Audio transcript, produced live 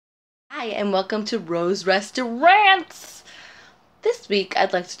Hi, and welcome to Rose Restau-RANTS! This week,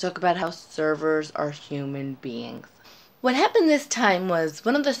 I'd like to talk about how servers are human beings. What happened this time was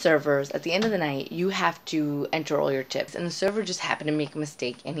one of the servers, at the end of the night, you have to enter all your tips, and the server just happened to make a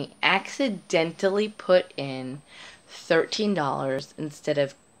mistake, and he accidentally put in $13 instead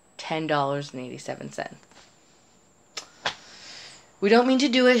of $10.87. We don't mean to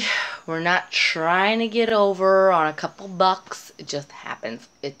do it. We're not trying to get over on a couple bucks. It just happens.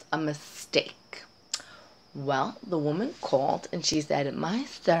 It's a mistake. Well, the woman called and she said, my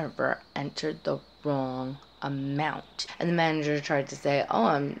server entered the wrong amount. And the manager tried to say, oh,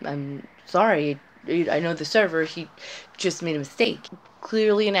 I'm sorry. I know the server, he just made a mistake.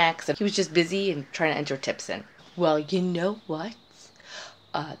 Clearly an accident. He was just busy and trying to enter tips in. Well, you know what?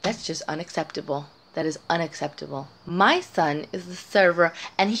 That's just unacceptable. That is unacceptable. My son is the server,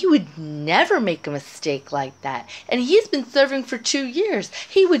 and he would never make a mistake like that. And he's been serving for 2 years.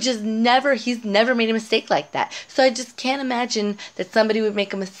 He's never made a mistake like that. So I just can't imagine that somebody would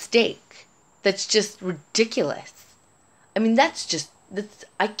make a mistake. That's just ridiculous. I mean, I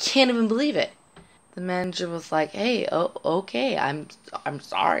can't even believe it. The manager was like, hey, okay, I'm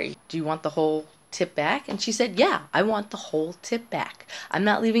sorry. Do you want the whole tip back? And she said, yeah, I want the whole tip back. I'm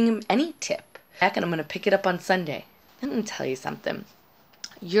not leaving him any tip. And I'm going to pick it up on Sunday. Let me tell you something.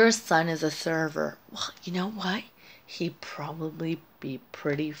 Your son is a server. Well, you know what? He'd probably be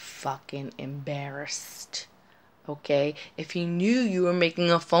pretty fucking embarrassed. Okay? If he knew you were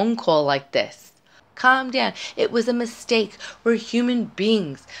making a phone call like this. Calm down. It was a mistake. We're human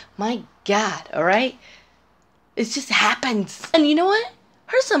beings. My God, alright? It just happens. And you know what?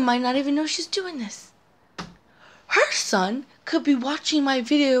 Her son might not even know she's doing this. Her son could be watching my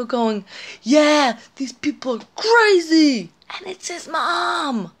video going, yeah, these people are crazy. And it's his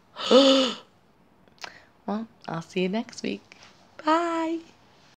mom. Well, I'll see you next week. Bye.